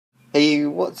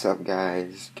What's up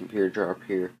guys, Computer Drop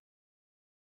here.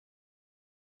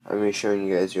 I'm going to be showing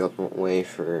you guys the ultimate way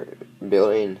for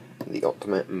building the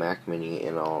ultimate Mac Mini,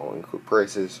 and I'll include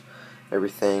prices,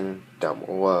 everything down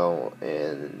below,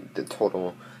 and the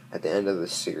total at the end of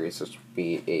this series. This will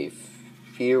be a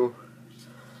few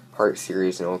part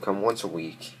series, and it will come once a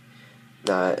week,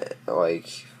 not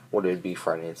like what it would be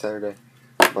Friday and Saturday.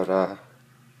 But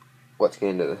let's get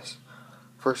into this.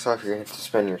 First off, you're going to have to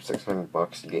spend your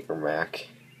 $600 to get your Mac,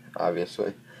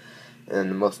 obviously. And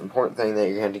the most important thing that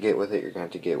you're going to get with it, you're going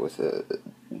to get with a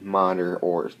monitor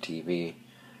or TV.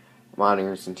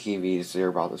 Monitors and TVs, they're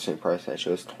about the same price. That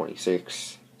shows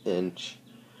 26-inch.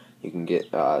 You can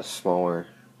get smaller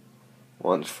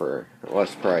ones for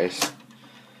less price.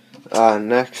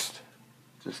 Next,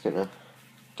 just going to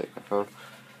take my phone.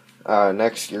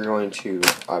 Next, you're going to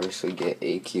obviously get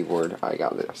a keyboard. I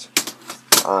got this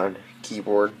on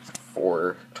keyboard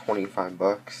for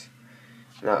 $25.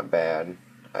 Not bad,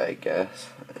 I guess.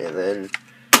 And then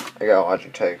I got a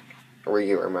Logitech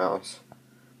regular mouse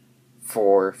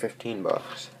for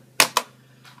 $15.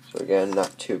 So again,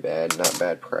 not too bad, not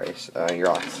bad price. You're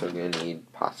also going to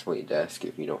need possibly a desk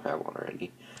if you don't have one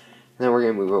already. And then we're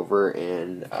going to move over,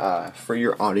 and for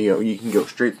your audio, you can go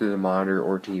straight through the monitor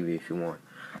or TV if you want.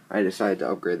 I decided to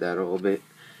upgrade that a little bit,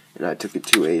 and I took it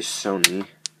to a Sony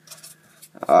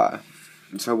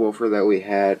subwoofer that we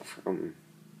had from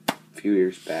a few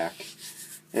years back.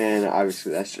 And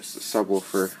obviously that's just a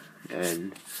subwoofer,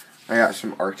 and I got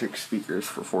some Arctic speakers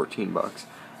for $14.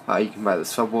 You can buy the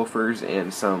subwoofers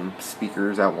and some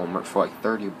speakers at Walmart for like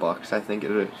 $30, I think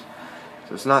it is.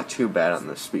 So it's not too bad on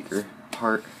the speaker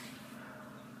part.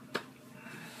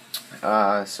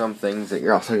 Some things that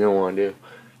you're also going to want to do,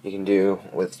 you can do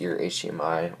with your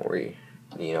HDMI, or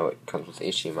you know, it comes with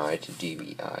HDMI to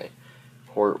DVI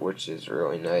port, which is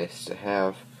really nice to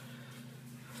have.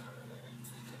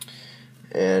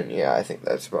 And yeah, I think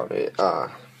that's about it.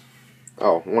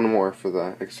 Oh, one more for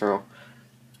the external.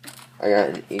 I got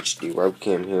an HD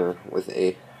webcam here with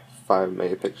a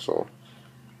 5-megapixel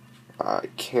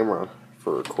camera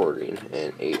for recording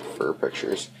and 8 for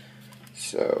pictures.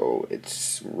 So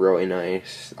it's really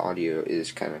nice. Audio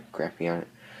is kind of crappy on it.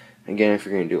 Again, if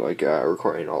you're going to do like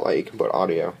recording all that, you can put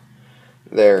audio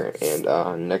there.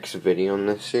 And next video in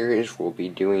this series, we'll be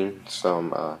doing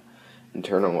some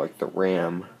internal, like the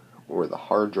RAM or the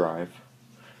hard drive,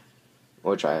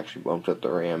 which I actually bumped up the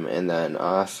RAM, and then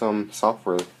some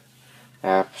software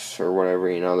apps or whatever,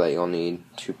 you know, that you'll need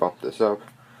to bump this up.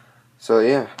 So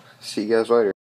yeah, see you guys later.